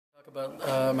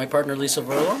About my partner Lisa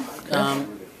Verlo.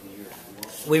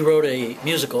 We wrote a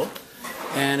musical,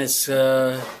 and it's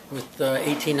with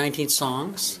 18, 19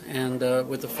 songs, and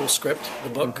with the full script, the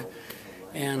book,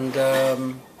 and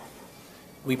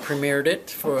we premiered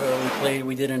it.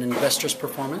 We did an investors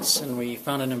performance, and we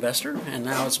found an investor, and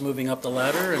now it's moving up the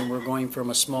ladder, and we're going from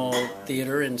a small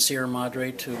theater in Sierra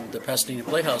Madre to the Pasadena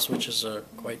Playhouse, which is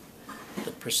quite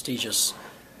the prestigious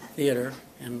theater,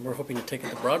 and we're hoping to take it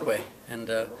to Broadway. And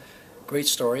great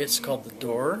story. It's called The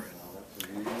Door.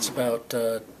 It's about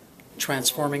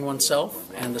transforming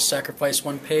oneself and the sacrifice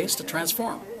one pays to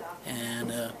transform. And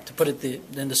to put it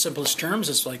in the simplest terms,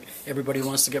 it's like everybody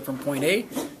wants to get from point A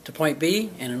to point B,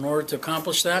 and in order to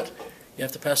accomplish that, you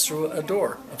have to pass through a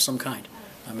door of some kind,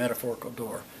 a metaphorical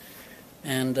door.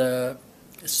 And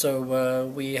so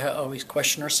we always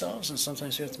question ourselves, and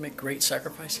sometimes we have to make great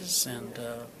sacrifices.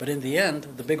 But in the end,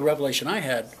 the big revelation I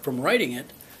had from writing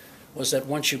it was that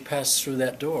once you pass through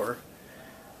that door,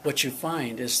 what you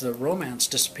find is the romance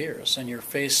disappears, and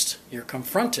you're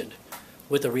confronted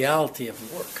with the reality of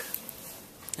the work.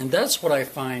 And that's what I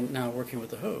find now working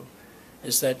with The Who,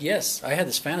 is that yes, I had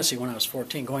this fantasy when I was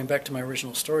 14, going back to my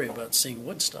original story about seeing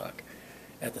Woodstock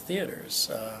at the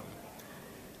theaters.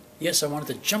 Yes, I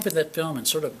wanted to jump in that film and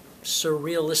sort of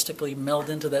surrealistically meld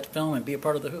into that film and be a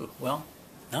part of The Who. Well,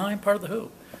 now I'm part of The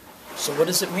Who. So what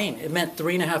does it mean? It meant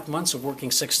 3.5 months of working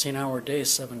 16-hour days,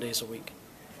 7 days a week,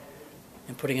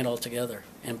 and putting it all together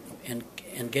and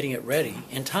getting it ready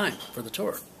in time for the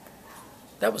tour.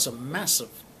 That was a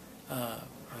massive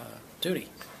duty,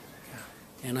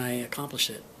 and I accomplished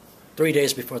it 3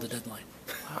 days before the deadline.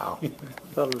 Wow.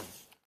 Well,